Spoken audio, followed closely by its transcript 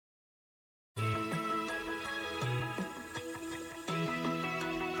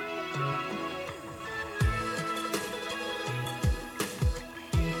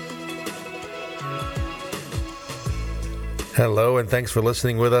Hello, and thanks for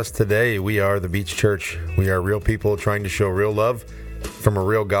listening with us today. We are the Beach Church. We are real people trying to show real love from a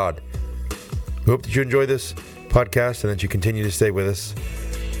real God. We hope that you enjoy this podcast and that you continue to stay with us.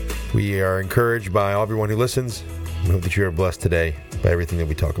 We are encouraged by everyone who listens. We hope that you are blessed today by everything that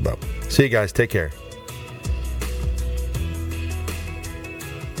we talk about. See you guys. Take care.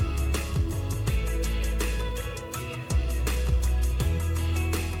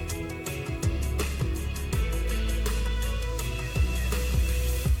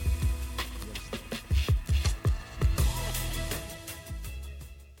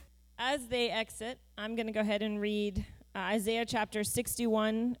 As they exit, I'm going to go ahead and read Isaiah chapter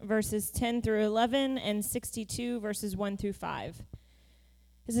 61, verses 10 through 11, and 62, verses 1 through 5.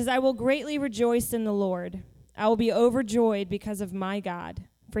 It says, I will greatly rejoice in the Lord. I will be overjoyed because of my God,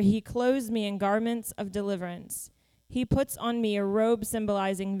 for he clothes me in garments of deliverance. He puts on me a robe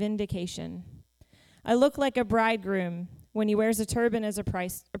symbolizing vindication. I look like a bridegroom when he wears a turban as a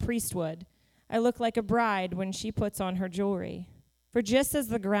priest would. I look like a bride when she puts on her jewelry. For just as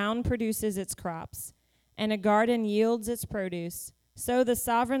the ground produces its crops, and a garden yields its produce, so the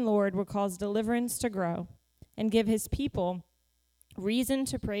sovereign Lord will cause deliverance to grow, and give his people reason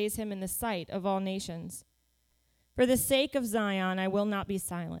to praise him in the sight of all nations. For the sake of Zion I will not be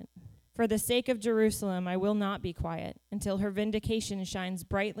silent. For the sake of Jerusalem I will not be quiet, until her vindication shines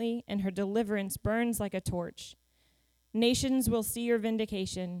brightly, and her deliverance burns like a torch. Nations will see your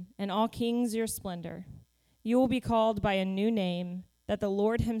vindication, and all kings your splendor. You will be called by a new name that the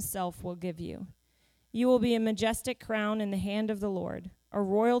Lord himself will give you. You will be a majestic crown in the hand of the Lord, a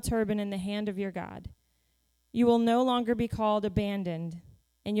royal turban in the hand of your God. You will no longer be called abandoned,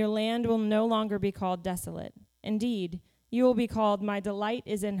 and your land will no longer be called desolate. Indeed, you will be called, my delight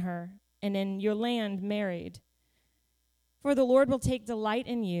is in her, and in your land married. For the Lord will take delight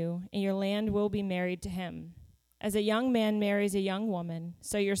in you, and your land will be married to him. As a young man marries a young woman,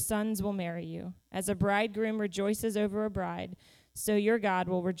 so your sons will marry you. As a bridegroom rejoices over a bride, so your God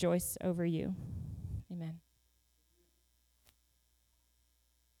will rejoice over you. Amen.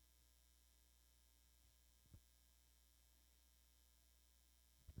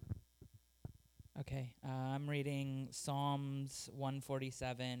 Okay, I'm reading Psalms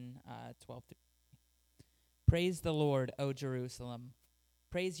 147, 12 through. Praise the Lord, O Jerusalem.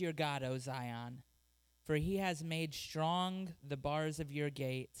 Praise your God, O Zion. For he has made strong the bars of your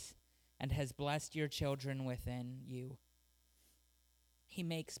gates, and has blessed your children within you. He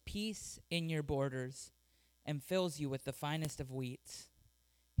makes peace in your borders, and fills you with the finest of wheats.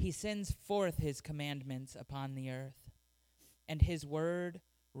 He sends forth his commandments upon the earth, and his word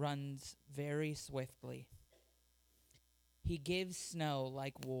runs very swiftly. He gives snow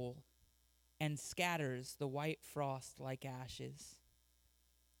like wool, and scatters the white frost like ashes.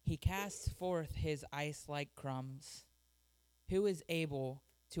 He casts forth his ice like crumbs. Who is able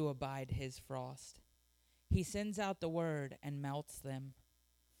to abide his frost? He sends out the word and melts them.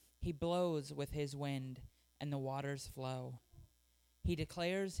 He blows with his wind, and the waters flow. He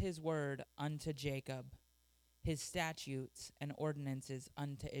declares his word unto Jacob, his statutes and ordinances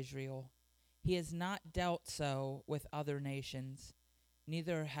unto Israel. He has not dealt so with other nations,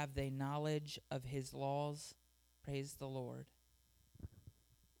 neither have they knowledge of his laws. Praise the Lord.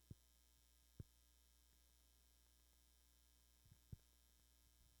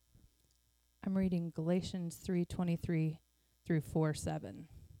 I'm reading Galatians 3:23 through 4:7.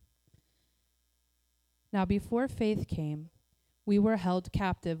 Now before faith came, we were held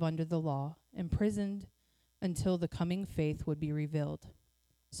captive under the law, imprisoned until the coming faith would be revealed.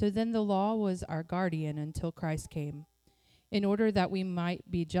 So then the law was our guardian until Christ came, in order that we might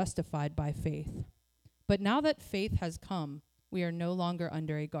be justified by faith. But now that faith has come, we are no longer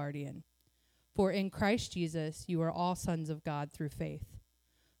under a guardian. For in Christ Jesus you are all sons of God through faith.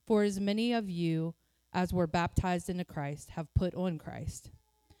 For as many of you as were baptized into Christ have put on Christ.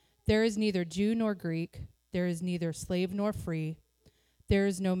 There is neither Jew nor Greek, there is neither slave nor free, there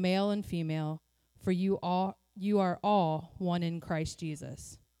is no male and female, for you are all one in Christ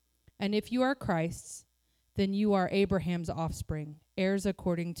Jesus. And if you are Christ's, then you are Abraham's offspring, heirs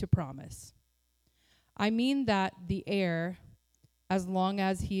according to promise. I mean that the heir, as long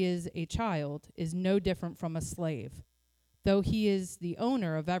as he is a child, is no different from a slave, though he is the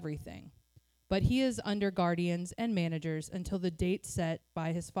owner of everything. But he is under guardians and managers until the date set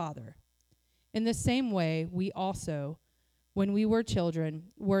by his father. In the same way, we also, when we were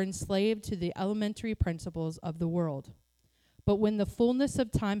children, were enslaved to the elementary principles of the world. But when the fullness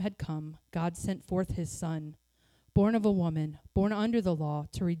of time had come, God sent forth his Son, born of a woman, born under the law,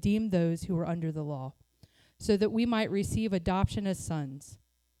 to redeem those who were under the law, so that we might receive adoption as sons.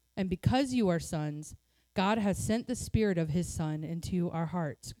 And because you are sons, God has sent the Spirit of his Son into our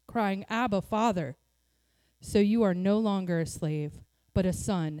hearts, crying, Abba, Father. So you are no longer a slave, but a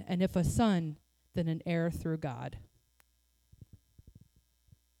son, and if a son, then an heir through God.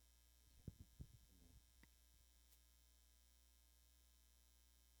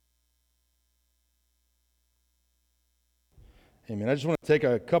 Amen. I just want to take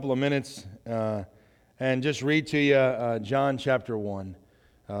a couple of minutes and just read to you John chapter 1,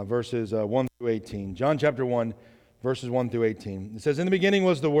 verses 1 through 18. John chapter 1, verses 1 through 18. It says, "In the beginning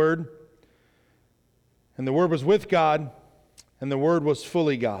was the Word, and the Word was with God, and the Word was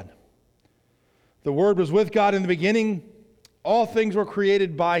fully God. The Word was with God in the beginning. All things were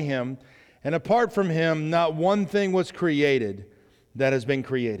created by Him, and apart from Him, not one thing was created that has been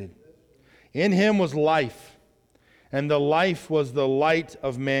created. In Him was life, and the life was the light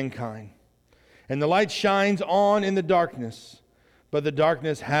of mankind. And the light shines on in the darkness, but the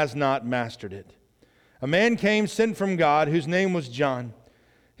darkness has not mastered it. A man came sent from God, whose name was John.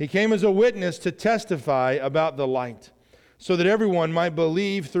 He came as a witness to testify about the light, so that everyone might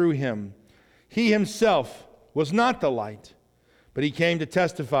believe through him. He himself was not the light, but he came to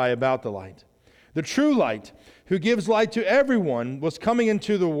testify about the light. The true light, who gives light to everyone, was coming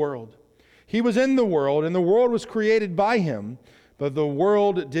into the world. He was in the world, and the world was created by him, but the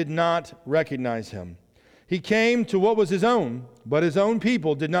world did not recognize him. He came to what was his own, but his own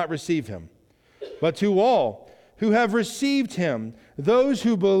people did not receive him. But to all who have received him, those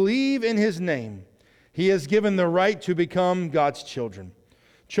who believe in his name, he has given the right to become God's children.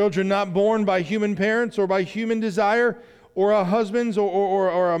 Children not born by human parents or by human desire or a husband's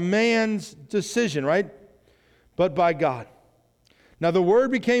or a man's decision, right? But by God. Now the Word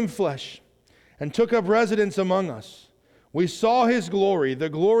became flesh and took up residence among us. We saw his glory, the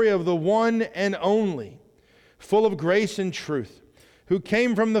glory of the one and only, full of grace and truth, who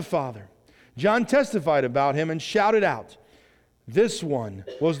came from the Father. John testified about him and shouted out, "This one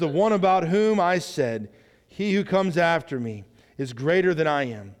was the one about whom I said, 'He who comes after me is greater than I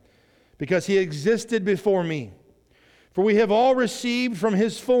am, because he existed before me.' For we have all received from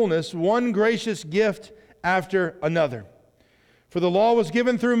his fullness one gracious gift after another. For the law was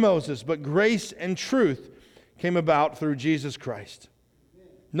given through Moses, but grace and truth came about through Jesus Christ.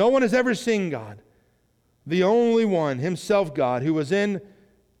 No one has ever seen God, the only one, himself God, who was in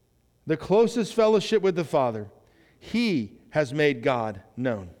the closest fellowship with the Father. He has made God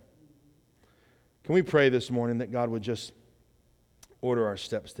known." Can we pray this morning that God would just order our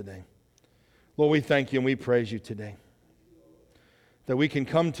steps today? Lord, we thank you and we praise you today, that we can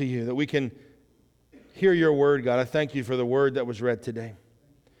come to you, that we can hear your word, God. I thank you for the word that was read today.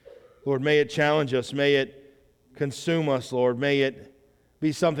 Lord, may it challenge us. May it consume us, Lord. May it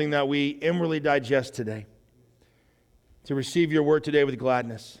be something that we inwardly digest today. To receive your word today with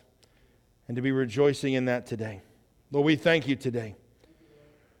gladness and to be rejoicing in that today. Lord, we thank you today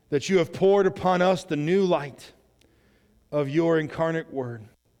that you have poured upon us the new light of your incarnate word,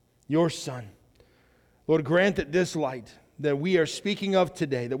 your Son. Lord, grant that this light that we are speaking of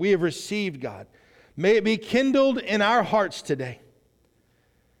today, that we have received, God, may it be kindled in our hearts today.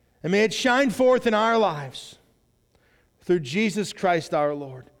 And may it shine forth in our lives through Jesus Christ our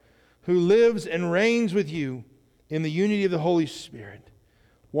Lord, who lives and reigns with you in the unity of the Holy Spirit,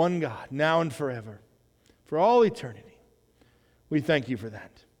 one God, now and forever, for all eternity. We thank you for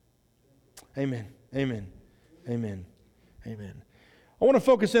that. Amen. Amen. Amen. Amen. I want to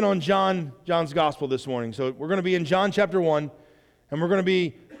focus in on John's Gospel this morning. So we're going to be in John chapter 1, and we're going to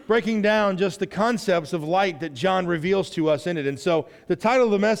be breaking down just the concepts of light that John reveals to us in it. And so the title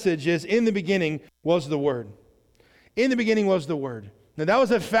of the message is, "In the beginning was the Word." In the beginning was the Word. Now that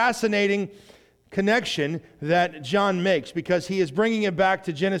was a fascinating connection that John makes, because he is bringing it back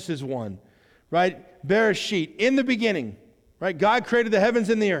to Genesis 1, right? Bereshit, in the beginning, right? God created the heavens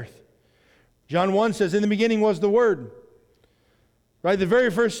and the earth. John 1 says, "In the beginning was the Word." Right? The very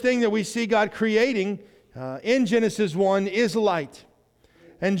first thing that we see God creating in Genesis 1 is light.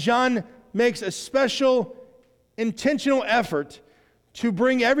 And John makes a special, intentional effort to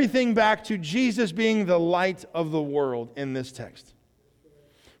bring everything back to Jesus being the light of the world in this text.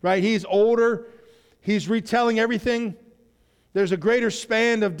 Right? He's older. He's retelling everything. There's a greater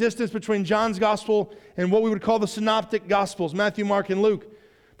span of distance between John's gospel and what we would call the synoptic gospels, Matthew, Mark, and Luke.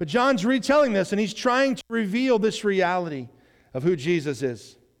 But John's retelling this, and he's trying to reveal this reality of who Jesus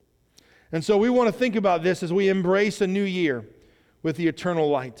is. And so we want to think about this as we embrace a new year with the eternal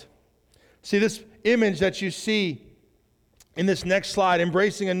light. See, this image that you see in this next slide,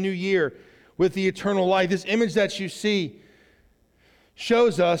 embracing a new year with the eternal light, this image that you see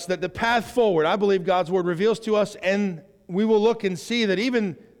shows us that the path forward, I believe God's Word reveals to us, and we will look and see that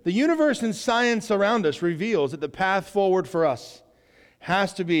even the universe and science around us reveals that the path forward for us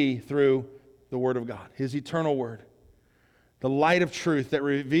has to be through the Word of God, His eternal Word, the light of truth that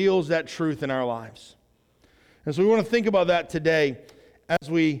reveals that truth in our lives. And so we want to think about that today as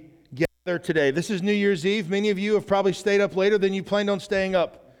we gather today. This is New Year's Eve. Many of you have probably stayed up later than you planned on staying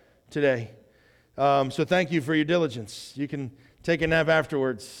up today. So thank you for your diligence. You can take a nap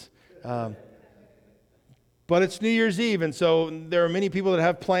afterwards. But it's New Year's Eve, and so there are many people that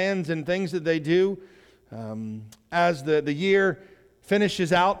have plans and things that they do as the year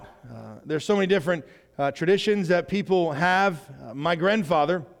finishes out. There's so many different traditions that people have. My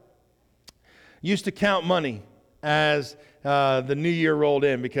grandfather used to count money as the new year rolled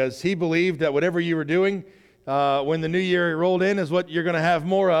in, because he believed that whatever you were doing when the new year rolled in is what you're going to have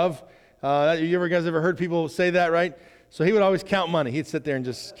more of. You guys ever heard people say that, right? So he would always count money. He'd sit there and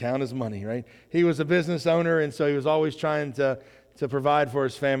just count his money, right? He was a business owner, and so he was always trying to provide for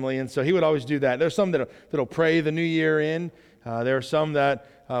his family, and so he would always do that. There's some that'll pray the new year in. There are some that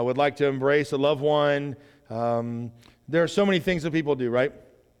would like to embrace a loved one. There are so many things that people do, right?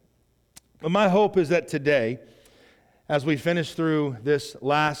 But my hope is that today, as we finish through this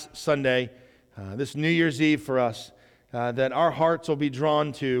last Sunday, this New Year's Eve for us, that our hearts will be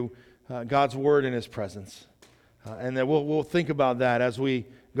drawn to God's Word and His presence. And that we'll think about that as we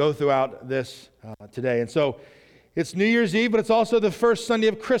go throughout this today. And so it's New Year's Eve, but it's also the first Sunday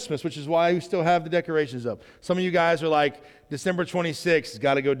of Christmas, which is why we still have the decorations up. Some of you guys are like, December 26th,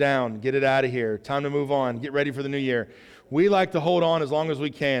 got to go down, get it out of here, time to move on, get ready for the new year. We like to hold on as long as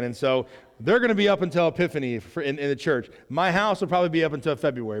we can, and so they're going to be up until Epiphany in the church. My house will probably be up until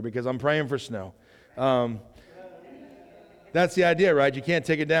February because I'm praying for snow. That's the idea, right? You can't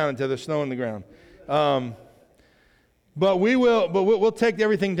take it down until there's snow on the ground. But we'll take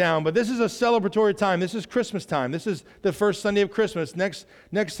everything down. But this is a celebratory time. This is Christmas time. This is the first Sunday of Christmas. Next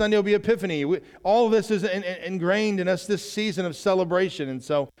Sunday will be Epiphany. All of this is ingrained in us, this season of celebration. And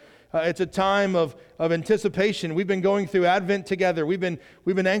so it's a time of anticipation. We've been going through Advent together. We've been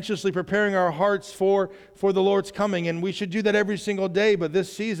anxiously preparing our hearts for the Lord's coming, and we should do that every single day. But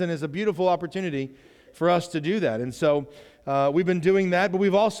this season is a beautiful opportunity for us to do that. And so we've been doing that, but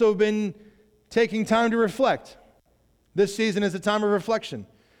we've also been taking time to reflect. This season is a time of reflection.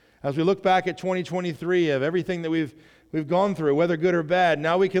 As we look back at 2023 of everything that we've gone through, whether good or bad,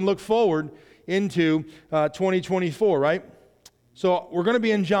 now we can look forward into 2024, right? So we're going to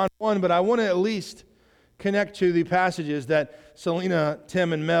be in John 1, but I want to at least connect to the passages that Selena,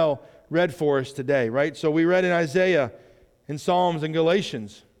 Tim, and Mel read for us today, right? So we read in Isaiah, in Psalms, and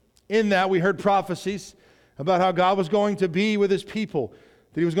Galatians. In that, we heard prophecies about how God was going to be with His people,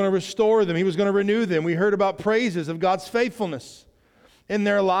 that He was going to restore them, He was going to renew them. We heard about praises of God's faithfulness in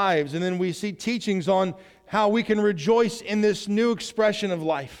their lives. And then we see teachings on how we can rejoice in this new expression of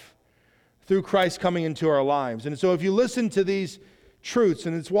life through Christ coming into our lives. And so if you listen to these truths,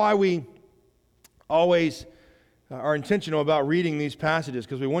 and it's why we always are intentional about reading these passages,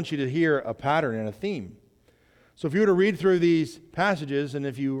 because we want you to hear a pattern and a theme. So if you were to read through these passages, and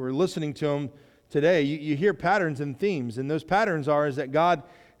if you were listening to them today, you hear patterns and themes, and those patterns is that God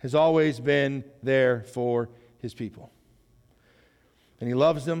has always been there for His people. And He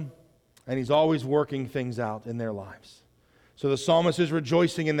loves them, and He's always working things out in their lives. So the psalmist is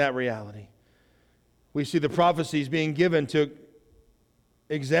rejoicing in that reality. We see the prophecies being given to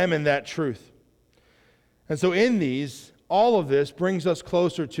examine that truth. And so in these, all of this brings us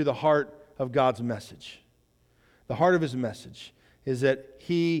closer to the heart of God's message. The heart of His message is that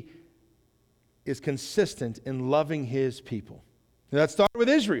He is consistent in loving His people. Now, that started with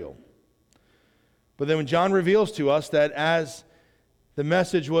Israel. But then when John reveals to us that as the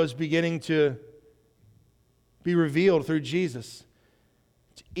message was beginning to be revealed through Jesus,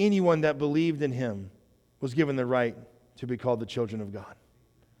 to anyone that believed in Him was given the right to be called the children of God.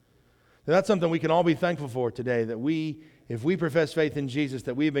 Now, that's something we can all be thankful for today, that if we profess faith in Jesus,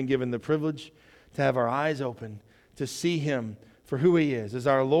 that we've been given the privilege to have our eyes open, to see Him for who He is, as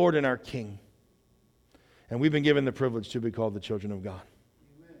our Lord and our King. And we've been given the privilege to be called the children of God.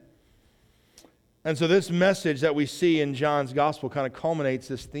 Amen. And so this message that we see in John's gospel kind of culminates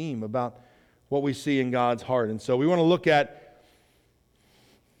this theme about what we see in God's heart. And so we want to look at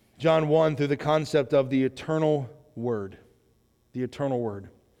John 1 through the concept of the eternal Word. The eternal Word.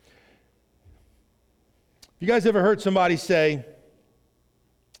 You guys ever heard somebody say,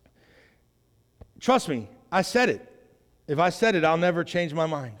 "Trust me, I said it. If I said it, I'll never change my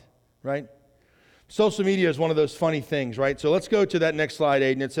mind," right? Social media is one of those funny things, right? So let's go to that next slide,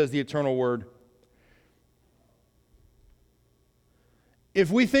 Aiden. It says the eternal Word. If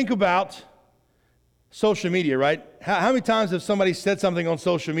we think about social media, right? How many times have somebody said something on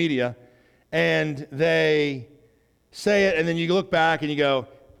social media and they say it and then you look back and you go,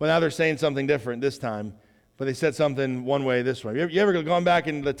 well, now they're saying something different this time, but they said something one way this way. You ever gone back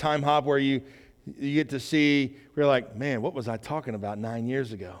into the time hop where you get to see, we're like, man, what was I talking about 9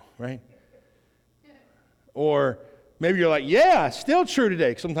 years ago, right? Or maybe you're like, yeah, still true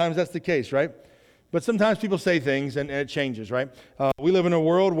today. Sometimes that's the case, right? But sometimes people say things and it changes, right? We live in a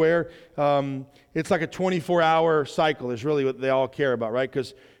world where it's like a 24-hour cycle is really what they all care about, right?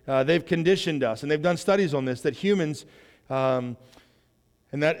 Because they've conditioned us, and they've done studies on this, that humans, and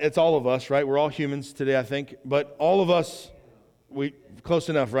that it's all of us, right? We're all humans today, I think. But all of us, close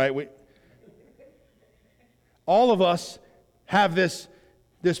enough, right? All of us have this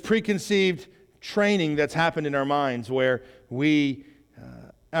preconceived training that's happened in our minds where we,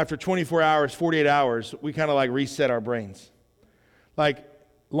 after 24 hours, 48 hours, we kind of like reset our brains. Like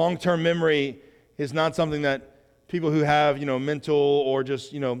long-term memory is not something that people who have, mental or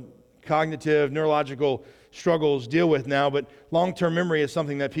just, cognitive, neurological struggles deal with now, but long-term memory is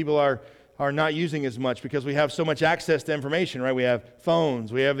something that people are not using as much because we have so much access to information, right? We have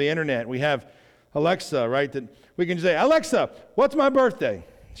phones, we have the internet, we have Alexa, right? That we can say, Alexa, what's my birthday?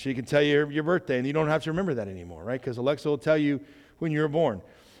 She can tell you your birthday, and you don't have to remember that anymore, right? Because Alexa will tell you when you were born.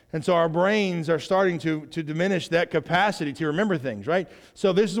 And so our brains are starting to diminish that capacity to remember things, right?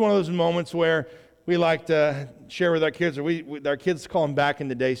 So this is one of those moments where we like to share with our kids, or our kids call them back in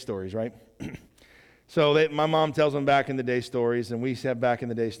the day stories, right? So my mom tells them back in the day stories, and we have back in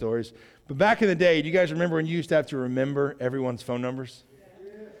the day stories. But back in the day, do you guys remember when you used to have to remember everyone's phone numbers?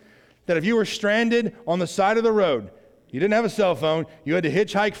 That if you were stranded on the side of the road, you didn't have a cell phone, you had to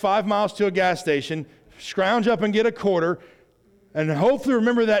hitchhike 5 miles to a gas station, scrounge up and get a quarter, and hopefully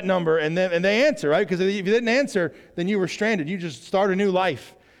remember that number, and they answer, right? Because if you didn't answer, then you were stranded. You just start a new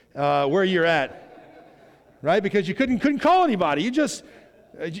life where you're at, right? Because you couldn't call anybody.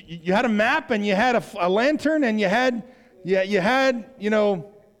 You had a map, and you had a lantern, and you had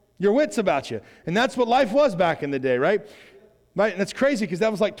your wits about you, and that's what life was back in the day, right? Right, and it's crazy because that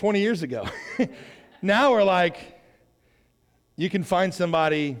was like 20 years ago. Now we're like, you can find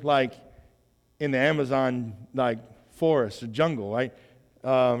somebody like in the Amazon like forest or jungle, right?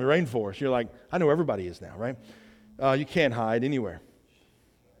 Rainforest. You're like, I know where everybody is now, right? You can't hide anywhere.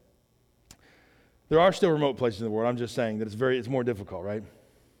 There are still remote places in the world. I'm just saying that it's more difficult, right?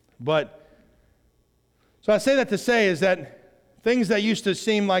 But so I say that to say is that things that used to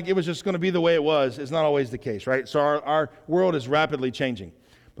seem like it was just going to be the way it was is not always the case, right? So our world is rapidly changing.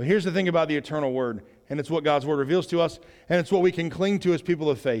 But here's the thing about the eternal word, and it's what God's word reveals to us, and it's what we can cling to as people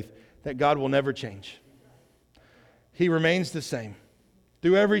of faith, that God will never change. He remains the same.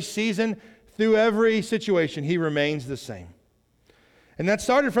 Through every season, through every situation, He remains the same. And that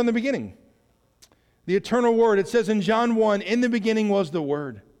started from the beginning. The eternal word, it says in John 1, in the beginning was the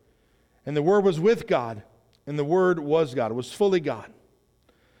Word, and the Word was with God, and the Word was God. It was fully God.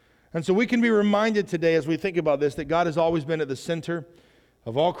 And so we can be reminded today as we think about this that God has always been at the center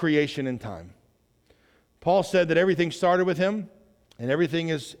of all creation and time. Paul said that everything started with Him and everything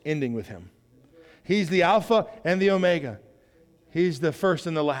is ending with Him. He's the Alpha and the Omega. He's the first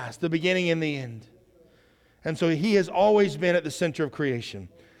and the last, the beginning and the end. And so He has always been at the center of creation.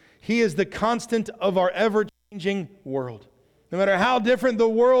 He is the constant of our ever-changing world. No matter how different the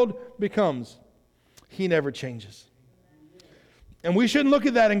world becomes, He never changes. And we shouldn't look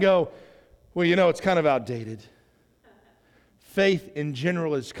at that and go, well, it's kind of outdated. Faith in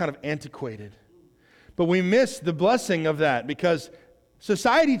general is kind of antiquated. But we miss the blessing of that because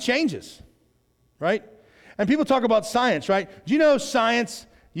society changes, right? And people talk about science, right? Do you know science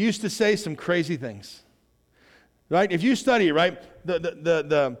used to say some crazy things, right? If you study it, right,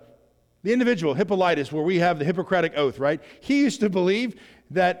 the individual, Hippolytus, where we have the Hippocratic Oath, right? He used to believe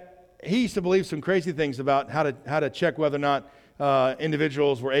some crazy things about how to check whether or not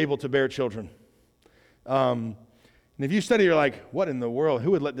individuals were able to bear children. And if you study, you're like, what in the world?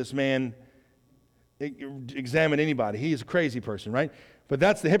 Who would let this man examine anybody? He's a crazy person, right? But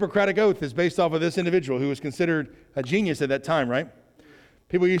that's the Hippocratic Oath is based off of this individual who was considered a genius at that time, right?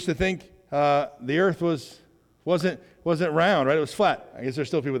 People used to think the earth wasn't round, right? It was flat. I guess there's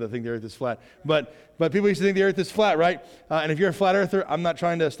still people that think the earth is flat. But people used to think the earth is flat, right? And if you're a flat earther, I'm not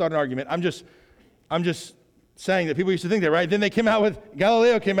trying to start an argument. I'm just saying that people used to think that, right? Then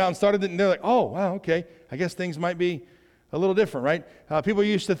Galileo came out and started it, and they're like, oh, wow, okay. I guess things might be a little different, right? People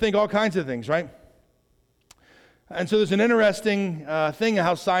used to think all kinds of things, right? And so there's an interesting thing of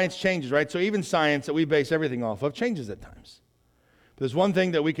how science changes, right? So even science that we base everything off of changes at times. But there's one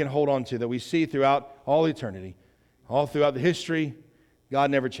thing that we can hold on to that we see throughout all eternity, all throughout the history,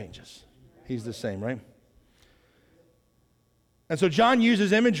 God never changes. He's the same, right? And so John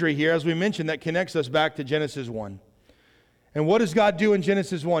uses imagery here, as we mentioned, that connects us back to Genesis 1. And what does God do in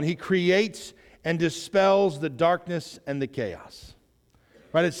Genesis 1? He creates and dispels the darkness and the chaos.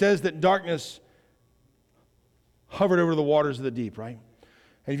 Right? It says that darkness hovered over the waters of the deep, right?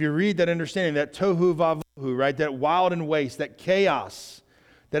 And if you read that understanding, that tohu vavohu, right? That wild and waste, that chaos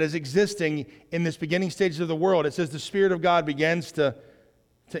that is existing in this beginning stages of the world, it says the Spirit of God begins to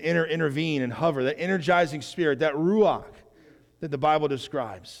intervene and hover, that energizing spirit, that ruach that the Bible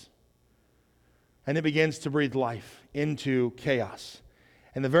describes. And it begins to breathe life into chaos.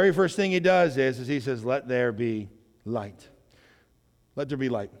 And the very first thing he does is he says, let there be light. Let there be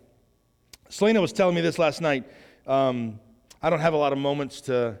light. Selena was telling me this last night. I don't have a lot of moments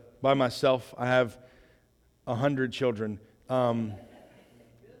by myself. I have 100 children.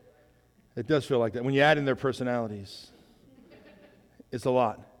 It does feel like that. When you add in their personalities, it's a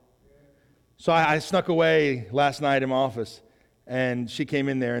lot. So I snuck away last night in my office, and she came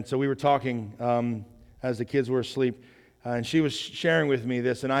in there, and so we were talking as the kids were asleep, and she was sharing with me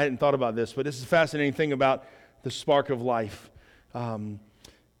this, and I hadn't thought about this, but this is a fascinating thing about the spark of life.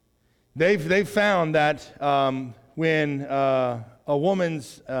 They've found that when a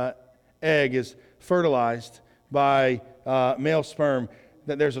woman's egg is fertilized by male sperm,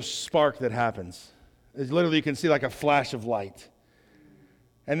 that there's a spark that happens. It's literally, you can see like a flash of light.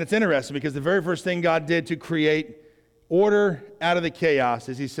 And it's interesting because the very first thing God did to create order out of the chaos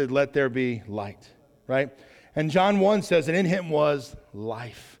is he said, let there be light, right? And John 1 says, and in him was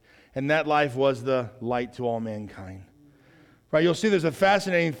life. And that life was the light to all mankind. Right? You'll see there's a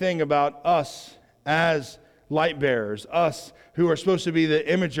fascinating thing about us as light bearers, us who are supposed to be the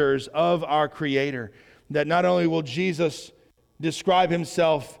imagers of our Creator, that not only will Jesus describe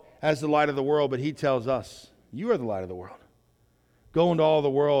himself as the light of the world, but he tells us, you are the light of the world. Go into all the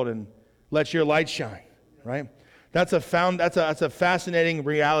world and let your light shine, right? That's a fascinating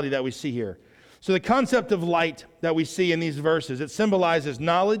reality that we see here. So the concept of light that we see in these verses, it symbolizes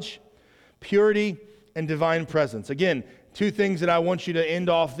knowledge, purity, and divine presence. Again, two things that I want you to end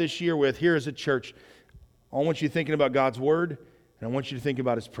off this year with here as a church. I want you thinking about God's Word, and I want you to think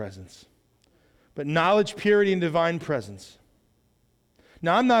about His presence. But knowledge, purity, and divine presence.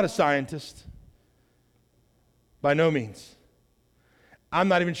 Now, I'm not a scientist. By no means. I'm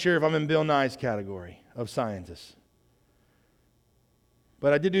not even sure if I'm in Bill Nye's category of scientists.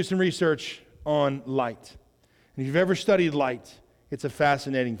 But I did do some research on light. And if you've ever studied light, it's a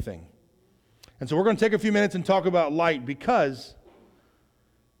fascinating thing. And so we're going to take a few minutes and talk about light because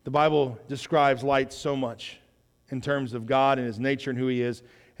the Bible describes light so much in terms of God and His nature and who He is,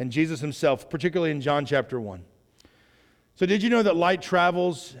 and Jesus Himself, particularly in John chapter 1. So did you know that light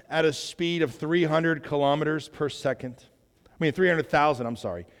travels at a speed of 300 kilometers per second?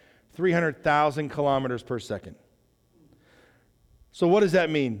 300,000 kilometers per second. So what does that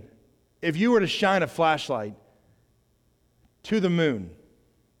mean? If you were to shine a flashlight to the moon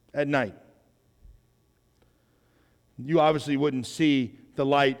at night, you obviously wouldn't see the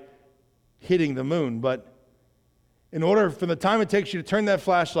light hitting the moon, but in order, from the time it takes you to turn that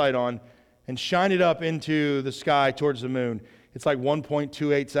flashlight on and shine it up into the sky towards the moon, it's like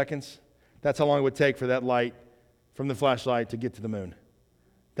 1.28 seconds. That's how long it would take for that light from the flashlight to get to the moon.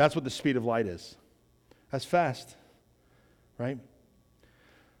 That's what the speed of light is. That's fast, right?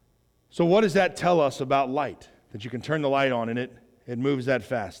 So what does that tell us about light? That you can turn the light on and it moves that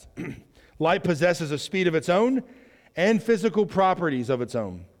fast. Light possesses a speed of its own and physical properties of its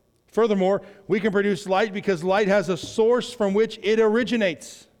own. Furthermore, we can produce light because light has a source from which it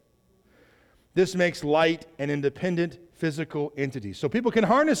originates. This makes light an independent physical entity. So people can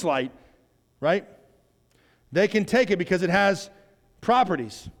harness light, right? They can take it because it has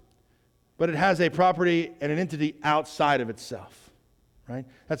properties, but it has a property and an entity outside of itself, right?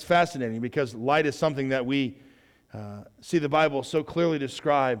 That's fascinating because light is something that we see the Bible so clearly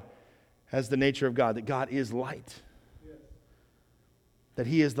describe as the nature of God, that God is light, that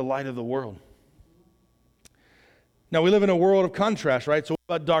He is the light of the world. Now, we live in a world of contrast, right? So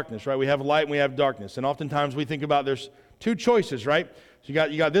what about darkness, right? We have light and we have darkness. And oftentimes we think about there's two choices, right? So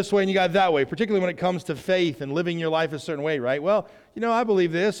you got this way and you got that way, particularly when it comes to faith and living your life a certain way, right? Well, I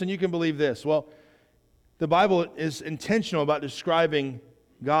believe this and you can believe this. Well, the Bible is intentional about describing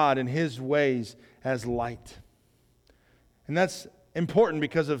God and His ways as light. And that's important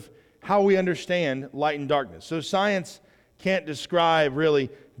because of how we understand light and darkness. So science can't describe really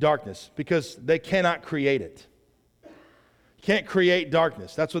darkness because they cannot create it. Can't create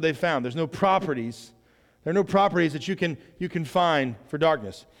darkness. That's what they found. There's no properties. There are no properties that you can find for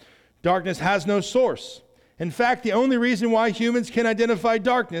darkness. Darkness has no source. In fact, the only reason why humans can identify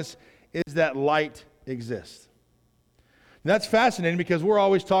darkness is that light exists. And that's fascinating because we're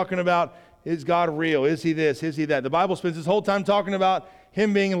always talking about, is God real? Is he this? Is he that? The Bible spends this whole time talking about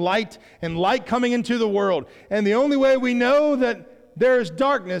him being light and light coming into the world. And the only way we know that there is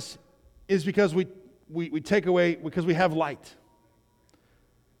darkness is because we take away, because we have light.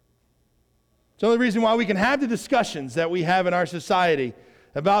 The only reason why we can have the discussions that we have in our society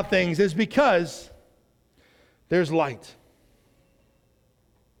about things is because there's light.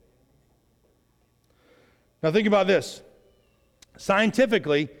 Now think about this.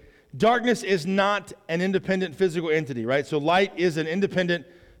 Scientifically, darkness is not an independent physical entity, right? So light is an independent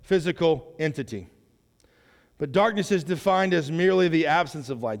physical entity. But darkness is defined as merely the absence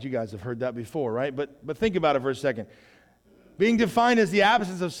of light. You guys have heard that before, right? But think about it for a second. Being defined as the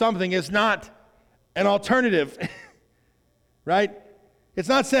absence of something is not an alternative, right? It's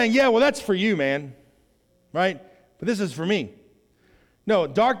not saying, yeah, well, that's for you, man, right? But this is for me. No,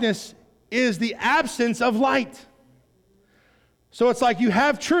 darkness is the absence of light. So it's like you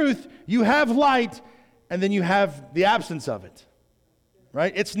have truth, you have light, and then you have the absence of it,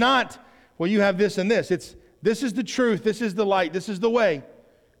 right? It's not, well, you have this and this. It's, this is the truth, this is the light, this is the way,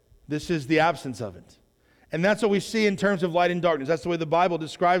 this is the absence of it. And that's what we see in terms of light and darkness. That's the way the Bible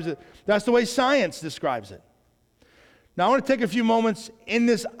describes it. That's the way science describes it. Now, I want to take a few moments in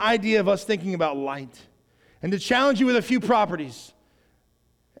this idea of us thinking about light and to challenge you with a few properties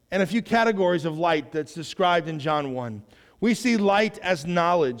and a few categories of light that's described in John 1. We see light as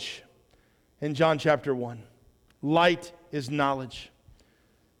knowledge in John chapter 1. Light is knowledge,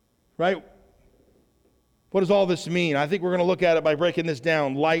 right? What does all this mean? I think we're going to look at it by breaking this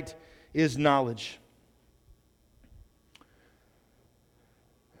down. Light is knowledge.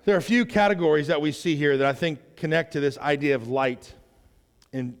 There are a few categories that we see here that I think connect to this idea of light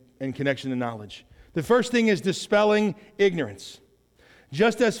in connection to knowledge. The first thing is dispelling ignorance.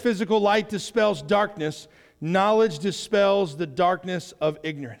 Just as physical light dispels darkness, knowledge dispels the darkness of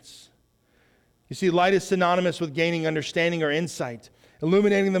ignorance. You see, light is synonymous with gaining understanding or insight,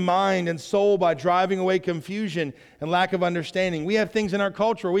 illuminating the mind and soul by driving away confusion and lack of understanding. We have things in our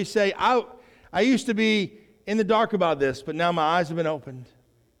culture where we say, I used to be in the dark about this, but now my eyes have been opened.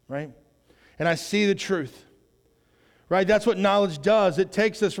 Right? And I see the truth. Right? That's what knowledge does. It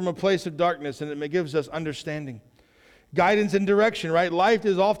takes us from a place of darkness and it gives us understanding. Guidance and direction, right? Life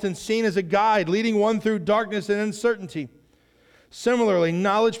is often seen as a guide, leading one through darkness and uncertainty. Similarly,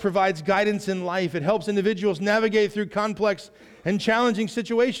 knowledge provides guidance in life. It helps individuals navigate through complex and challenging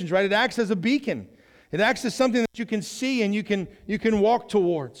situations, right? It acts as a beacon. It acts as something that you can see and you can walk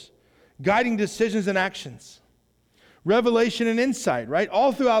towards, guiding decisions and actions. Revelation and insight, right?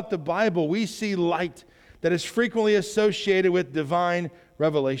 All throughout the Bible, we see light that is frequently associated with divine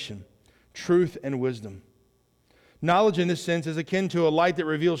revelation, truth, and wisdom. Knowledge, in this sense, is akin to a light that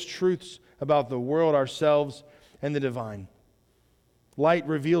reveals truths about the world, ourselves, and the divine. Light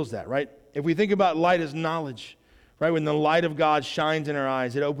reveals that, right? If we think about light as knowledge, right? When the light of God shines in our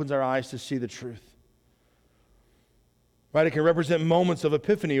eyes, it opens our eyes to see the truth. Right? It can represent moments of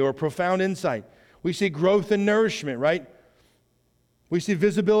epiphany or profound insight. We see growth and nourishment, right? We see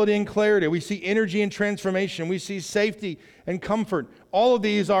visibility and clarity. We see energy and transformation. We see safety and comfort. All of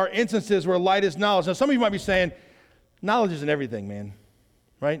these are instances where light is knowledge. Now, some of you might be saying, knowledge isn't everything, man.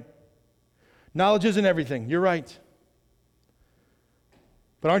 Right? Knowledge isn't everything. You're right.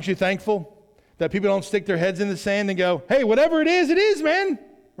 But aren't you thankful that people don't stick their heads in the sand and go, hey, whatever it is, man.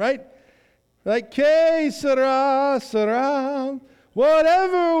 Right? Like, que sera, sera.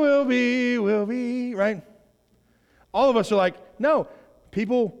 Whatever will be, right? All of us are like, no.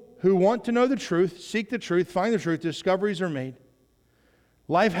 People who want to know the truth, seek the truth, find the truth, discoveries are made.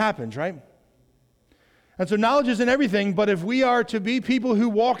 Life happens, right? And so knowledge isn't everything, but if we are to be people who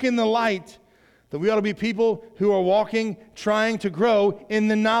walk in the light, then we ought to be people who are walking, trying to grow in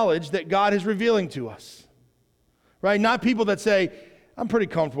the knowledge that God is revealing to us. Right? Not people that say, I'm pretty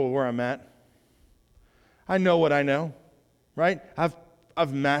comfortable where I'm at. I know what I know. Right?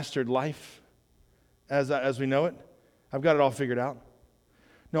 I've mastered life as we know it. I've got it all figured out.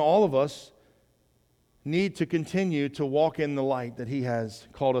 No, all of us need to continue to walk in the light that He has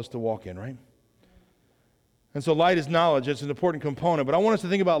called us to walk in, right? And so light is knowledge. It's an important component. But I want us to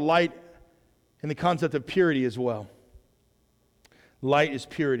think about light in the concept of purity as well. Light is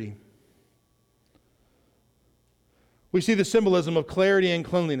purity. We see the symbolism of clarity and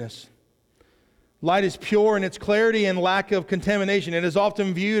cleanliness. Light is pure in its clarity and lack of contamination. It is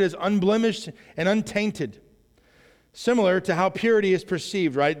often viewed as unblemished and untainted. Similar to how purity is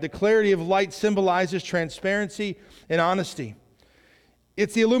perceived, right? The clarity of light symbolizes transparency and honesty.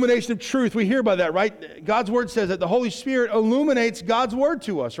 It's the illumination of truth. We hear about that, right? God's Word says that the Holy Spirit illuminates God's Word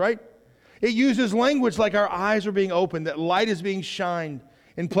to us, right? It uses language like our eyes are being opened, that light is being shined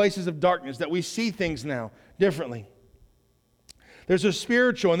in places of darkness, that we see things now differently. There's a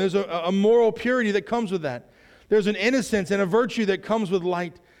spiritual and there's a moral purity that comes with that. There's an innocence and a virtue that comes with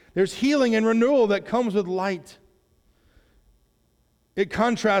light. There's healing and renewal that comes with light. It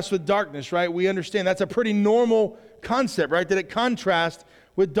contrasts with darkness, right? We understand that's a pretty normal concept, right? That it contrasts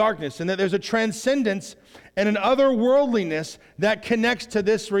with darkness, and that there's a transcendence and an otherworldliness that connects to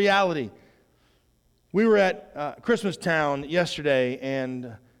this reality. We were at Christmas Town yesterday,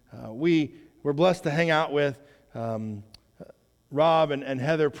 and we were blessed to hang out with Rob and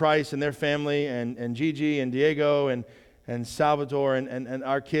Heather Price and their family, and Gigi and Diego and Salvatore and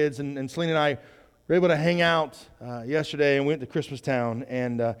our kids, and Selena and I were able to hang out yesterday, and we went to Christmas Town,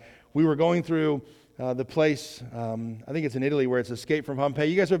 and we were going through the place, I think it's in Italy, where it's Escape from Pompeii.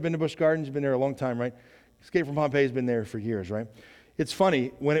 You guys ever been to Busch Gardens? You've been there a long time, right? Escape from Pompeii has been there for years, right? It's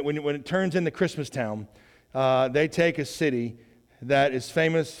funny, when it turns into Christmas Town, they take a city that is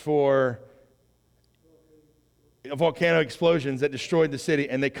famous for volcano explosions that destroyed the city,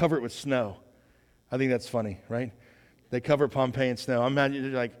 and they cover it with snow. I think that's funny, right? They cover Pompeii in snow. I'm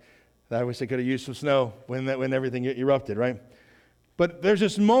imagining, like, I wish they could have used some snow when everything erupted, right? But there's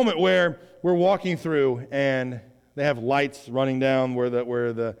this moment where we're walking through, and they have lights running down where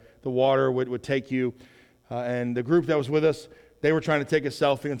the water would take you. And the group that was with us, they were trying to take a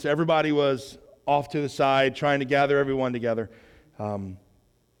selfie, and so everybody was off to the side trying to gather everyone together.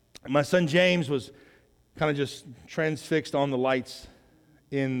 My son James was kind of just transfixed on the lights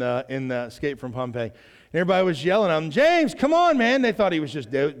in the Escape from Pompeii. And everybody was yelling at him, "James, come on, man." They thought he was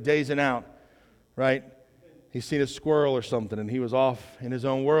just dazing out, right? He's seen a squirrel or something, and he was off in his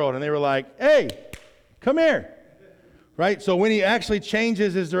own world. And they were like, "Hey, come here." Right? So when he actually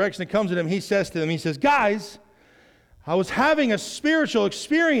changes his direction and comes to them, he says to them, he says, "Guys, I was having a spiritual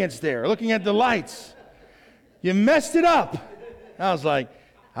experience there, looking at the lights. You messed it up." I was like,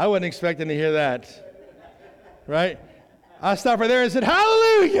 I wasn't expecting to hear that. Right? I stopped right there and said,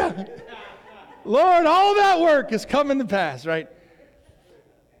 "Hallelujah! Lord, all that work is coming to pass," right?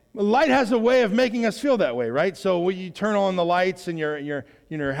 Light has a way of making us feel that way, right? So when you turn on the lights in your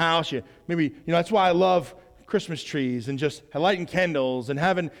house, that's why I love Christmas trees and just lighting candles and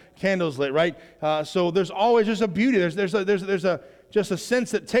having candles lit, right? So there's always just a beauty. There's a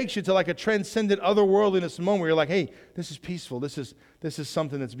sense that takes you to like a transcendent otherworldliness moment where you're like, "Hey, this is peaceful. This is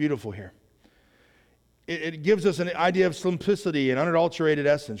something that's beautiful here." It gives us an idea of simplicity and unadulterated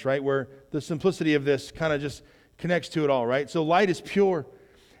essence, right? Where the simplicity of this kind of just connects to it all, right? So light is pure.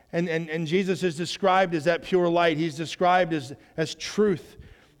 And Jesus is described as that pure light. He's described as truth,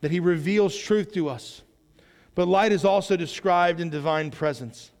 that he reveals truth to us. But light is also described in divine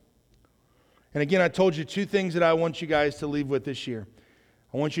presence. And again, I told you two things that I want you guys to leave with this year.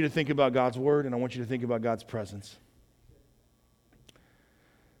 I want you to think about God's word, and I want you to think about God's presence.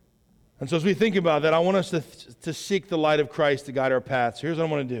 And so as we think about that, I want us to seek the light of Christ to guide our paths. So here's what I'm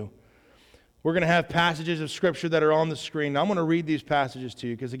going to do. We're going to have passages of Scripture that are on the screen. I'm going to read these passages to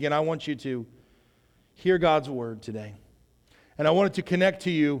you because, again, I want you to hear God's word today. And I want it to connect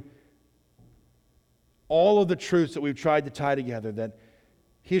to you all of the truths that we've tried to tie together, that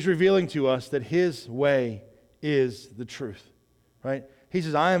he's revealing to us that his way is the truth, right? He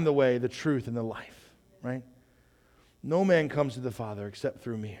says, "I am the way, the truth, and the life," right? No man comes to the Father except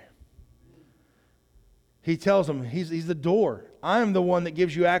through me. He tells them, he's the door. I am the one that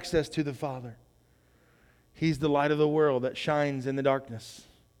gives you access to the Father. He's the light of the world that shines in the darkness.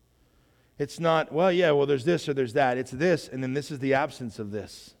 It's not, there's this or there's that. It's this, and then this is the absence of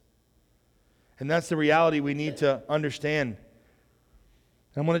this. And that's the reality we need to understand.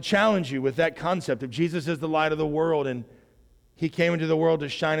 I'm going to challenge you with that concept of Jesus is the light of the world, and he came into the world to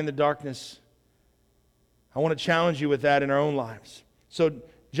shine in the darkness. I want to challenge you with that in our own lives. So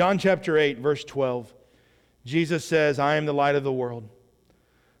John chapter 8, verse 12. Jesus says, "I am the light of the world.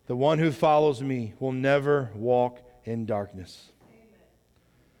 The one who follows me will never walk in darkness." Amen.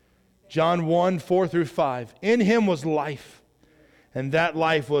 John 1, 4 through 5. "In him was life, and that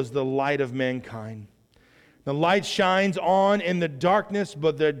life was the light of mankind. The light shines on in the darkness,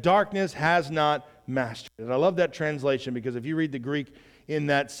 but the darkness has not mastered it." I love that translation because if you read the Greek in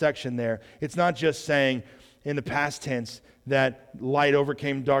that section there, it's not just saying in the past tense that light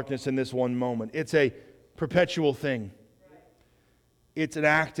overcame darkness in this one moment. It's a perpetual thing. It's an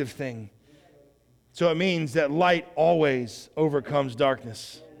active thing. So it means that light always overcomes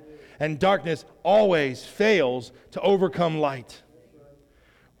darkness. And darkness always fails to overcome light.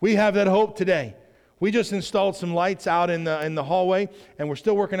 We have that hope today. We just installed some lights out in the hallway, and we're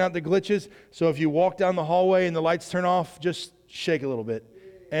still working out the glitches. So if you walk down the hallway and the lights turn off, just shake a little bit.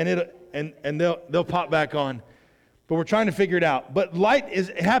 And and they'll pop back on. But we're trying to figure it out. But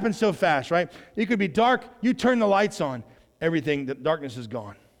it happens so fast, right? It could be dark. You turn the lights on. The darkness is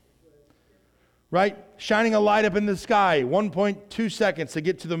gone. Right? Shining a light up in the sky, 1.2 seconds to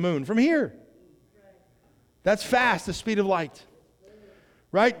get to the moon from here. That's fast, the speed of light.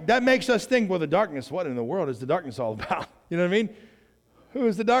 Right? That makes us think, well, the darkness, what in the world is the darkness all about? You know what I mean? Who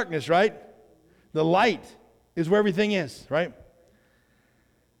is the darkness, right? The light is where everything is, right?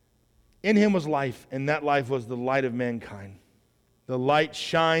 In him was life, and that life was the light of mankind. The light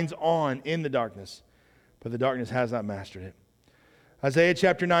shines on in the darkness, but the darkness has not mastered it. Isaiah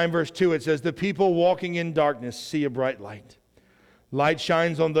chapter 9, verse 2, it says, the people walking in darkness see a bright light. Light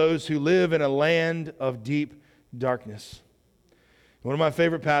shines on those who live in a land of deep darkness. One of my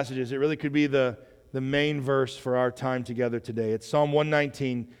favorite passages, it really could be the main verse for our time together today. It's Psalm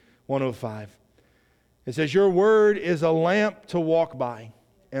 119, 105. It says, your word is a lamp to walk by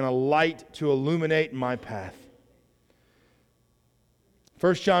and a light to illuminate my path.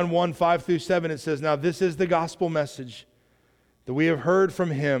 1 John 1, 5 through 7, it says, now this is the gospel message that we have heard from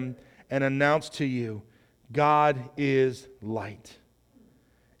him and announced to you. God is light.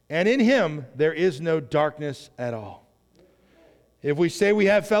 And in him there is no darkness at all. If we say we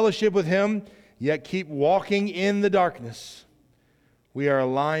have fellowship with him, yet keep walking in the darkness, we are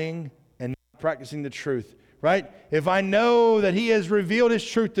lying and not practicing the truth. Right? If I know that he has revealed his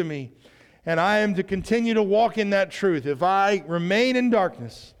truth to me, and I am to continue to walk in that truth, if I remain in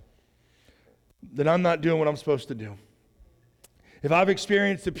darkness, then I'm not doing what I'm supposed to do. If I've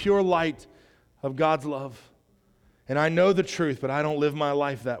experienced the pure light of God's love, and I know the truth, but I don't live my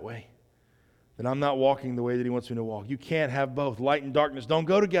life that way, then I'm not walking the way that he wants me to walk. You can't have both. Light and darkness don't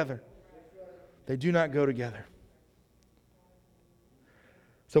go together. They do not go together.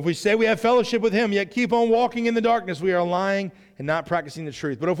 So if we say we have fellowship with him, yet keep on walking in the darkness, we are lying and not practicing the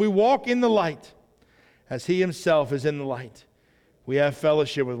truth. But if we walk in the light, as he himself is in the light, we have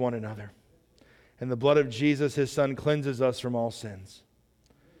fellowship with one another. And the blood of Jesus, his son, cleanses us from all sins.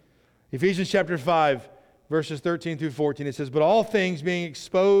 Ephesians chapter 5, verses 13 through 14, it says, but all things being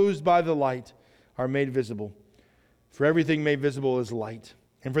exposed by the light are made visible. For everything made visible is light.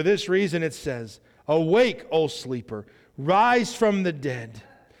 And for this reason it says, awake, O sleeper, rise from the dead,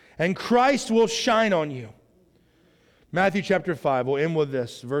 and Christ will shine on you. Matthew chapter 5, we'll end with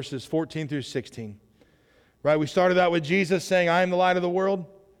this, verses 14 through 16. Right, we started out with Jesus saying, I am the light of the world.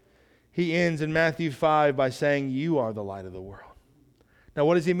 He ends in Matthew 5 by saying, you are the light of the world. Now,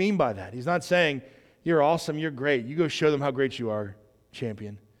 what does he mean by that? He's not saying, you're awesome, you're great. You go show them how great you are,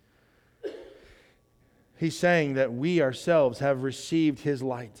 champion. He's saying that we ourselves have received his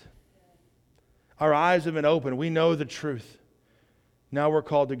light. Our eyes have been opened. We know the truth. Now we're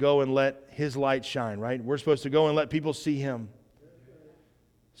called to go and let his light shine, right? We're supposed to go and let people see him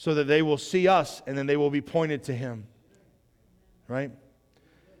so that they will see us and then they will be pointed to him, right?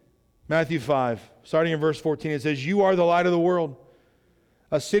 Matthew 5, starting in verse 14, it says, you are the light of the world.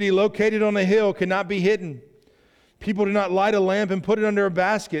 A city located on a hill cannot be hidden. People do not light a lamp and put it under a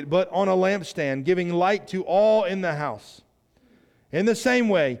basket, but on a lampstand, giving light to all in the house. In the same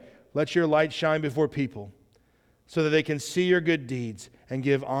way, let your light shine before people, so that they can see your good deeds and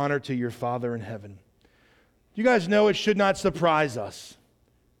give honor to your Father in heaven. You guys know it should not surprise us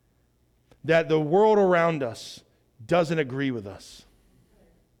that the world around us doesn't agree with us.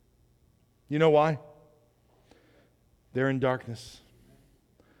 You know why? They're in darkness.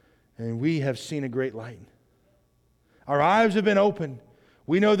 And we have seen a great light. Our eyes have been opened.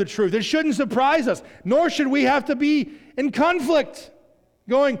 We know the truth. It shouldn't surprise us, nor should we have to be in conflict,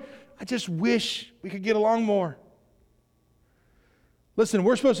 going, I just wish we could get along more. Listen,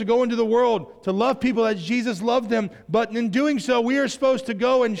 we're supposed to go into the world to love people as Jesus loved them, but in doing so, we are supposed to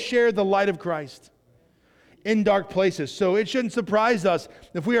go and share the light of Christ in dark places. So it shouldn't surprise us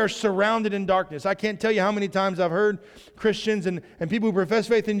if we are surrounded in darkness. I can't tell you how many times I've heard Christians and people who profess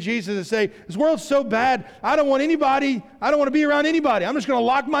faith in Jesus that say, this world's so bad, I don't want to be around anybody. I'm just going to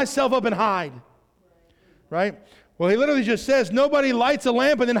lock myself up and hide. Right? Well, he literally just says, nobody lights a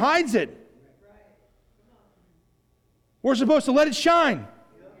lamp and then hides it. We're supposed to let it shine.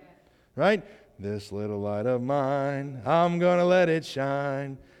 Right? This little light of mine, I'm going to let it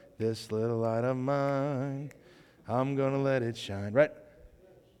shine. This little light of mine, I'm going to let it shine. Right?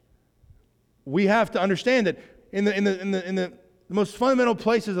 We have to understand that in the most fundamental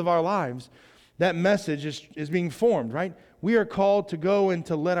places of our lives, that message is being formed, right? We are called to go and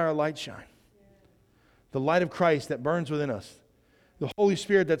to let our light shine. The light of Christ that burns within us. The Holy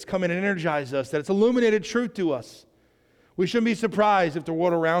Spirit that's come in and energized us, that it's illuminated truth to us. We shouldn't be surprised if the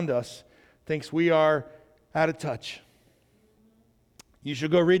world around us thinks we are out of touch. You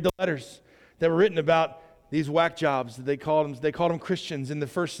should go read the letters that were written about these whack jobs. They called them Christians in the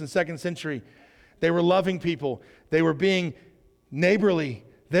 1st and 2nd century. They were loving people. They were being neighborly.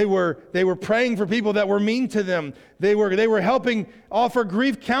 They were praying for people that were mean to them. They were helping offer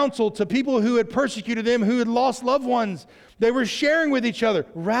grief counsel to people who had persecuted them, who had lost loved ones. They were sharing with each other.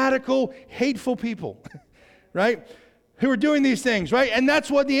 Radical, hateful people, right? Who were doing these things, right? And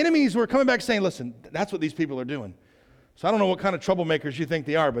that's what the enemies were coming back saying, listen, that's what these people are doing. So I don't know what kind of troublemakers you think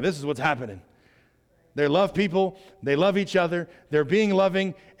they are, but this is what's happening. They love people. They love each other. They're being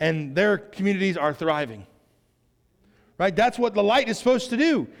loving, and their communities are thriving. Right? That's what the light is supposed to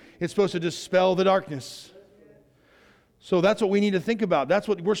do. It's supposed to dispel the darkness. So that's what we need to think about. That's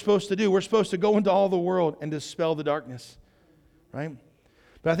what we're supposed to do. We're supposed to go into all the world and dispel the darkness. Right?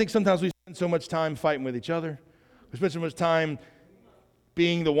 But I think sometimes we spend so much time fighting with each other. We spend so much time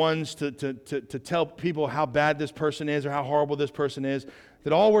being the ones to tell people how bad this person is or how horrible this person is,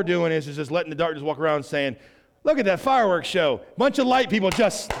 that all we're doing is just letting the darkness walk around saying, look at that fireworks show. Bunch of light people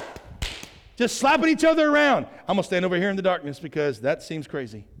just slapping each other around. I'm going to stand over here in the darkness because that seems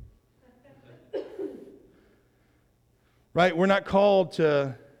crazy. Right? We're not called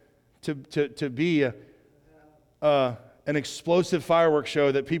to be an explosive fireworks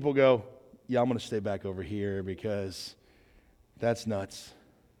show that people go, yeah, I'm going to stay back over here because that's nuts.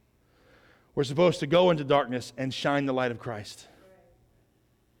 We're supposed to go into darkness and shine the light of Christ.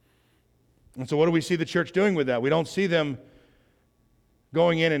 And so what do we see the church doing with that? We don't see them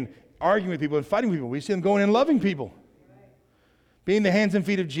going in and arguing with people and fighting people. We see them going in and loving people. Being the hands and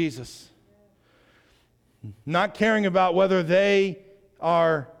feet of Jesus. Not caring about whether they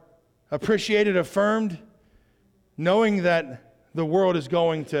are appreciated, affirmed, knowing that the world is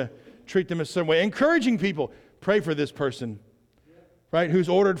going to treat them a certain way. Encouraging people. Pray for this person, right, who's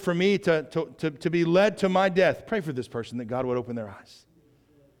ordered for me to be led to my death. Pray for this person that God would open their eyes.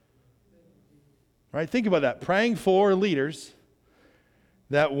 Right? Think about that. Praying for leaders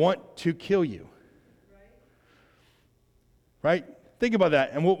that want to kill you. Right? Think about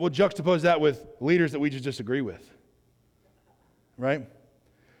that. And we'll juxtapose that with leaders that we just disagree with. Right?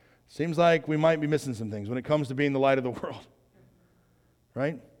 Seems like we might be missing some things when it comes to being the light of the world.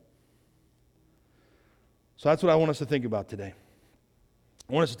 Right? So that's what I want us to think about today.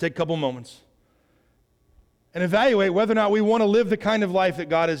 I want us to take a couple moments and evaluate whether or not we want to live the kind of life that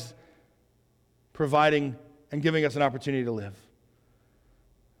God is providing and giving us an opportunity to live.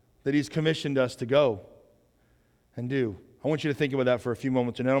 That He's commissioned us to go and do. I want you to think about that for a few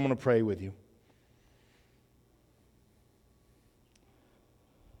moments, and then I'm going to pray with you.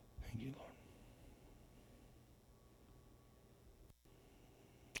 Thank you, Lord.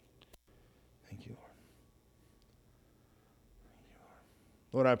 Thank you, Lord.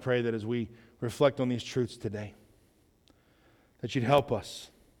 Lord, I pray that as we reflect on these truths today, that You'd help us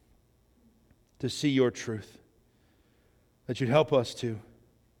to see Your truth, that You'd help us to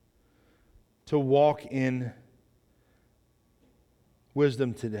walk in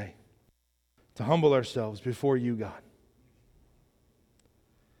wisdom today, to humble ourselves before You, God,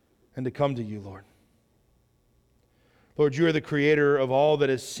 and to come to You, Lord. Lord, You are the creator of all that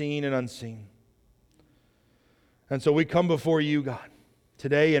is seen and unseen. And so we come before You, God,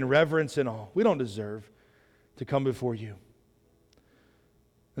 today in reverence and awe. We don't deserve to come before You.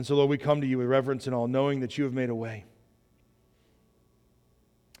 And so, Lord, we come to You with reverence and awe, knowing that You have made a way.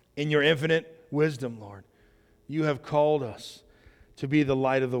 In Your infinite wisdom, Lord, You have called us to be the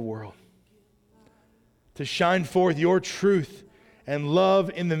light of the world, to shine forth Your truth and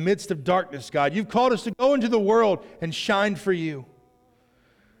love in the midst of darkness, God. You've called us to go into the world and shine for You.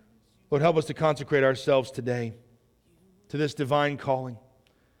 Lord, help us to consecrate ourselves today to this divine calling,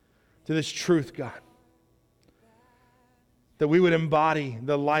 to this truth, God. That we would embody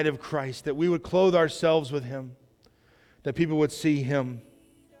the light of Christ, that we would clothe ourselves with Him, that people would see Him.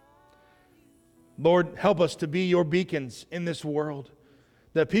 Lord, help us to be Your beacons in this world,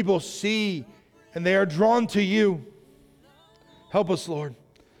 that people see and they are drawn to You. Help us, Lord.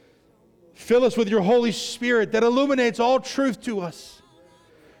 Fill us with Your Holy Spirit that illuminates all truth to us.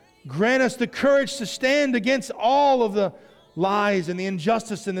 Grant us the courage to stand against all of the lies and the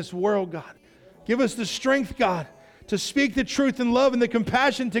injustice in this world, God. Give us the strength, God, to speak the truth in love and the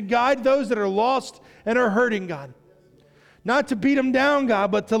compassion to guide those that are lost and are hurting, God. Not to beat them down,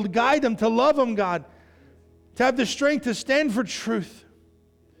 God, but to guide them, to love them, God. To have the strength to stand for truth.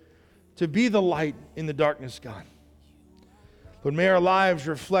 To be the light in the darkness, God. Lord, may our lives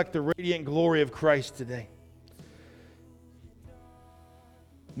reflect the radiant glory of Christ today.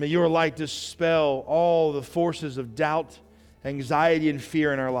 May Your light dispel all the forces of doubt, anxiety, and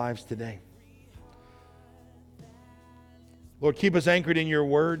fear in our lives today. Lord, keep us anchored in your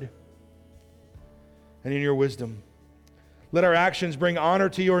word and in your wisdom. Let our actions bring honor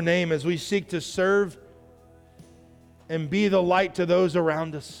to your name as we seek to serve and be the light to those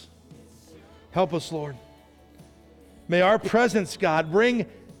around us. Help us, Lord. May our presence, God, bring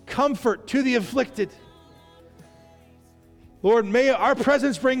comfort to the afflicted. Lord, may our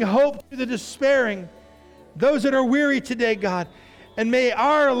presence bring hope to the despairing, those that are weary today, God. And may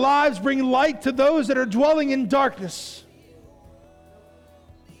our lives bring light to those that are dwelling in darkness.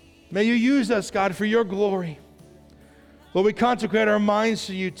 May you use us, God, for your glory. Lord, we consecrate our minds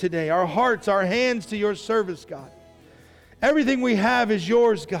to you today, our hearts, our hands to your service, God. Everything we have is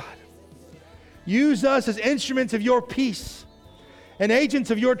yours, God. Use us as instruments of your peace and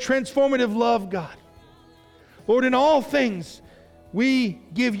agents of your transformative love, God. Lord, in all things, we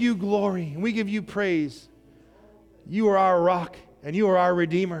give you glory and we give you praise. You are our rock and you are our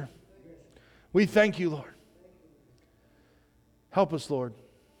Redeemer. We thank you, Lord. Help us, Lord,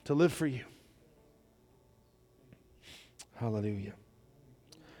 to live for you. Hallelujah.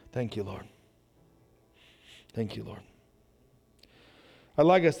 Thank you, Lord. Thank you, Lord. I'd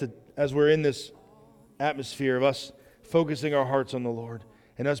like us to, as we're in this atmosphere of us focusing our hearts on the Lord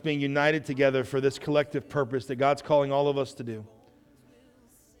and us being united together for this collective purpose that God's calling all of us to do,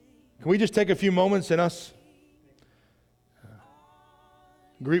 can we just take a few moments and us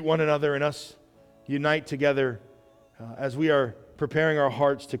greet one another and us unite together as we are preparing our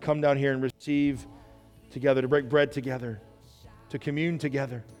hearts to come down here and receive together, to break bread together, to commune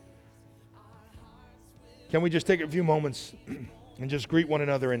together. Can we just take a few moments and just greet one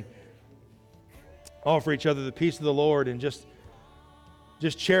another and offer each other the peace of the Lord and just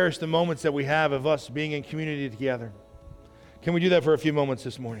cherish the moments that we have of us being in community together? Can we do that for a few moments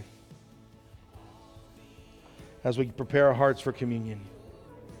this morning as we prepare our hearts for communion?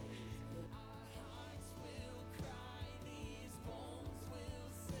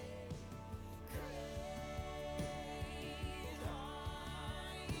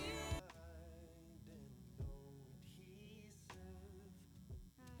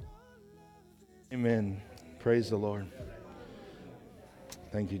 Amen. Praise the Lord.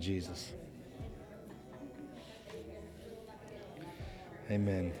 Thank you, Jesus.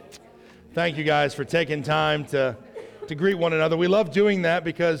 Amen. Thank you guys for taking time to greet one another. We love doing that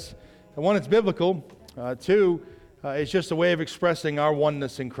because, one, it's biblical. Two, it's just a way of expressing our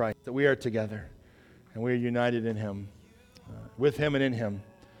oneness in Christ, that we are together and we are united in Him, with Him and in Him.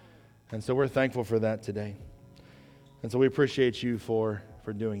 And so we're thankful for that today. And so we appreciate you for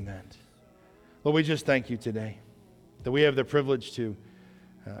doing that. Lord, we just thank you today that we have the privilege to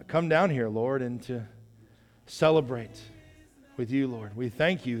come down here, Lord, and to celebrate with you, Lord. We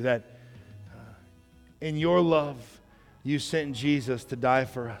thank you that in your love, you sent Jesus to die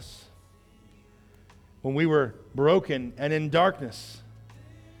for us. When we were broken and in darkness,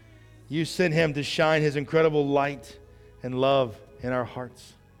 you sent him to shine his incredible light and love in our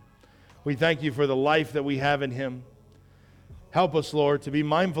hearts. We thank you for the life that we have in him. Help us, Lord, to be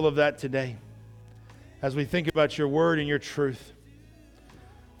mindful of that today as we think about your word and your truth.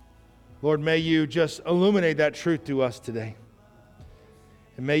 Lord, may you just illuminate that truth to us today.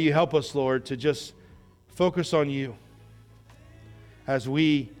 And may you help us, Lord, to just focus on you as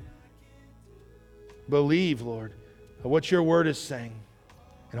we believe, Lord, what your word is saying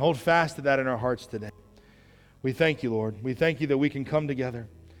and hold fast to that in our hearts today. We thank you, Lord. We thank you that we can come together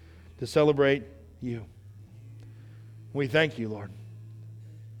to celebrate you. We thank you, Lord,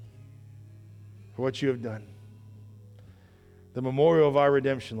 for what you have done. The memorial of our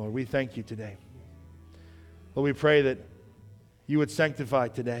redemption, Lord, we thank you today. Lord, we pray that you would sanctify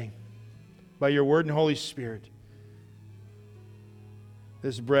today by your word and Holy Spirit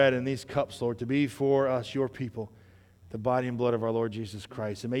this bread and these cups, Lord, to be for us, your people, the body and blood of our Lord Jesus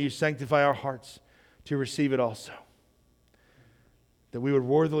Christ. And may you sanctify our hearts to receive it also, that we would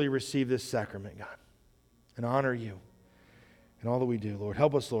worthily receive this sacrament, God, and honor you in all that we do, Lord.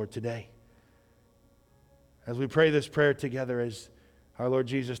 Help us, Lord, today as we pray this prayer together as our Lord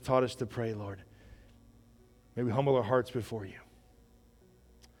Jesus taught us to pray, Lord. May we humble our hearts before you.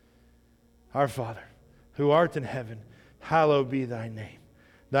 Our Father, who art in heaven, hallowed be thy name.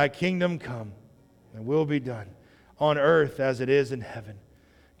 Thy kingdom come, and will be done on earth as it is in heaven.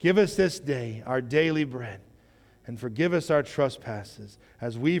 Give us this day our daily bread, and forgive us our trespasses,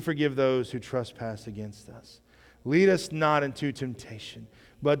 as we forgive those who trespass against us. Lead us not into temptation,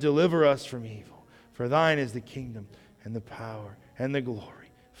 but deliver us from evil. For thine is the kingdom, and the power, and the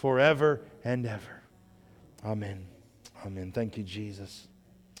glory, forever and ever. Amen. Amen. Thank you, Jesus.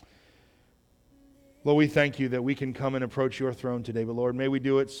 Lord, we thank you that we can come and approach your throne today. But Lord, may we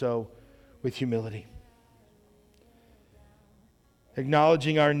do it so with humility.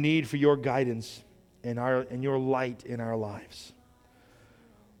 acknowledging our need for your guidance and your light in our lives.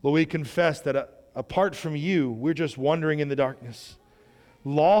 Lord, we confess that apart from you, we're just wandering in the darkness,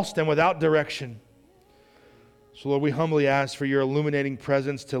 lost and without direction. So, Lord, we humbly ask for your illuminating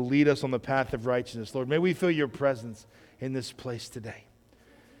presence to lead us on the path of righteousness. Lord, may we feel your presence in this place today.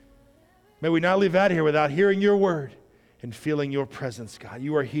 May we not leave out here without hearing your word and feeling your presence, God.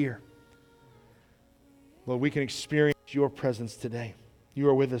 You are here. Lord, we can experience your presence today. You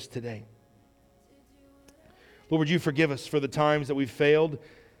are with us today. Lord, would you forgive us for the times that we've failed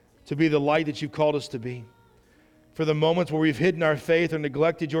to be the light that you've called us to be, for the moments where we've hidden our faith or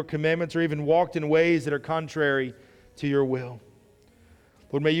neglected your commandments or even walked in ways that are contrary to your will.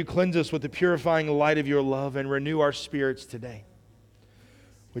 Lord, may you cleanse us with the purifying light of your love and renew our spirits today.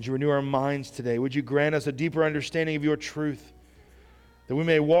 Would you renew our minds today? Would you grant us a deeper understanding of your truth, that we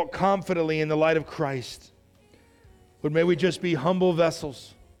may walk confidently in the light of Christ? Lord, may we just be humble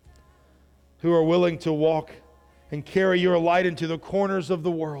vessels who are willing to walk and carry your light into the corners of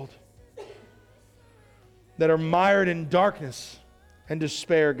the world that are mired in darkness and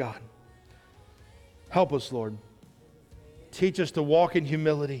despair, God. Help us, Lord. Teach us to walk in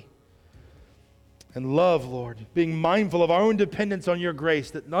humility and love, Lord, being mindful of our own dependence on your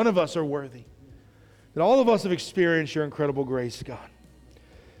grace, that none of us are worthy, that all of us have experienced your incredible grace, God.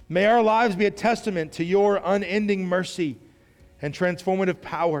 May our lives be a testament to your unending mercy and transformative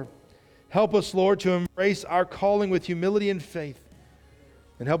power. Help us, Lord, to embrace our calling with humility and faith,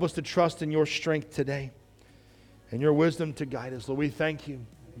 and help us to trust in your strength today and your wisdom to guide us. Lord, we thank you,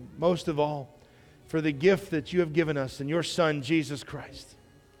 most of all, for the gift that you have given us in your Son, Jesus Christ,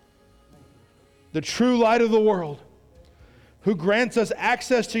 the true light of the world, who grants us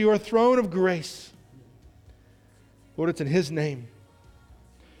access to your throne of grace. Lord, it's in his name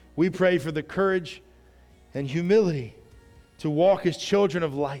we pray for the courage and humility to walk as children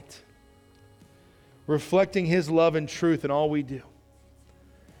of light, reflecting his love and truth in all we do.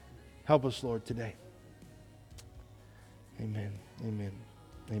 Help us, Lord, today. Amen. Amen.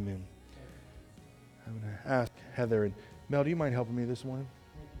 Amen. I'm going to ask Heather and Mel, do you mind helping me this morning?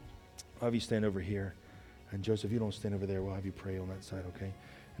 I'll have you stand over here. And Joseph, you don't stand over there. We'll have you pray on that side, okay?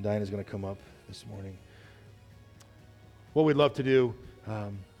 And Diana's going to come up this morning. What we'd love to do,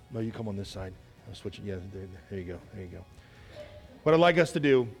 Mel, you come on this side. I'll switch it. Yeah, there you go. There you go. What I'd like us to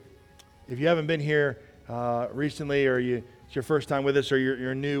do, if you haven't been here recently, or it's your first time with us, or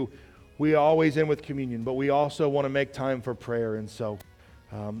you're new, we always end with communion, but we also want to make time for prayer. And so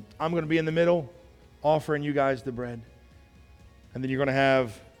I'm going to be in the middle offering you guys the bread. And then you're going to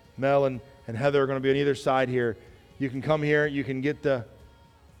have Mel and Heather are going to be on either side here. You can come here. You can get the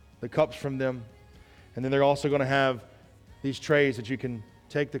cups from them. And then they're also going to have these trays that you can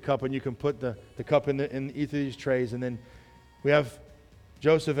take the cup and you can put the cup in each of these trays. And then we have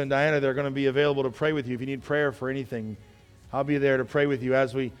Joseph and Diana. They're going to be available to pray with you if you need prayer for anything. I'll be there to pray with you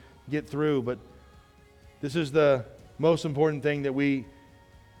as we get through. But this is the most important thing that we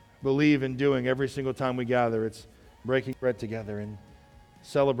believe in doing every single time we gather. It's breaking bread together and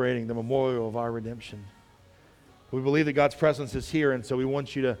celebrating the memorial of our redemption. We believe that God's presence is here, and so we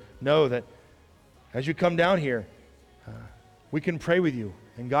want you to know that as you come down here, we can pray with you,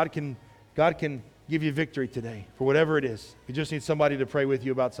 and God can give you victory today for whatever it is. You just need somebody to pray with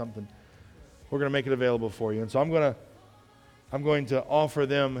you about something. We're going to make it available for you. And so I'm going to offer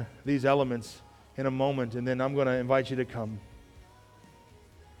them these elements in a moment, and then I'm going to invite you to come.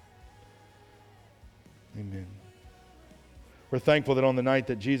 Amen. We're thankful that on the night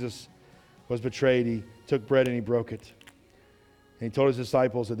that Jesus was betrayed, he took bread and he broke it. And he told his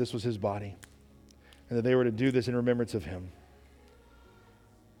disciples that this was his body and that they were to do this in remembrance of him.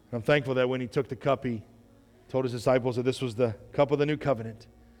 And I'm thankful that when he took the cup, he told his disciples that this was the cup of the new covenant.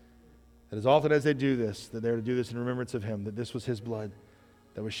 That as often as they do this, that they're to do this in remembrance of him, that this was his blood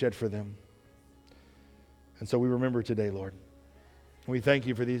that was shed for them. And so we remember today, Lord. And we thank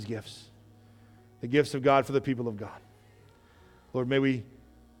you for these gifts, the gifts of God for the people of God. Lord, may we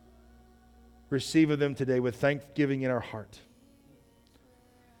receive of them today with thanksgiving in our heart.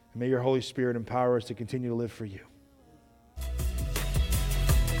 And may your Holy Spirit empower us to continue to live for you.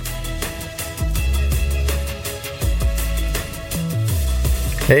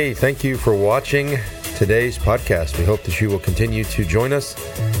 Hey, thank you for watching today's podcast. We hope that you will continue to join us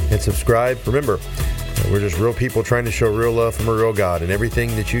and subscribe. Remember, we're just real people trying to show real love from a real God, and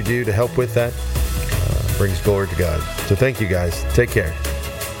everything that you do to help with that brings glory to God. So thank you guys. Take care.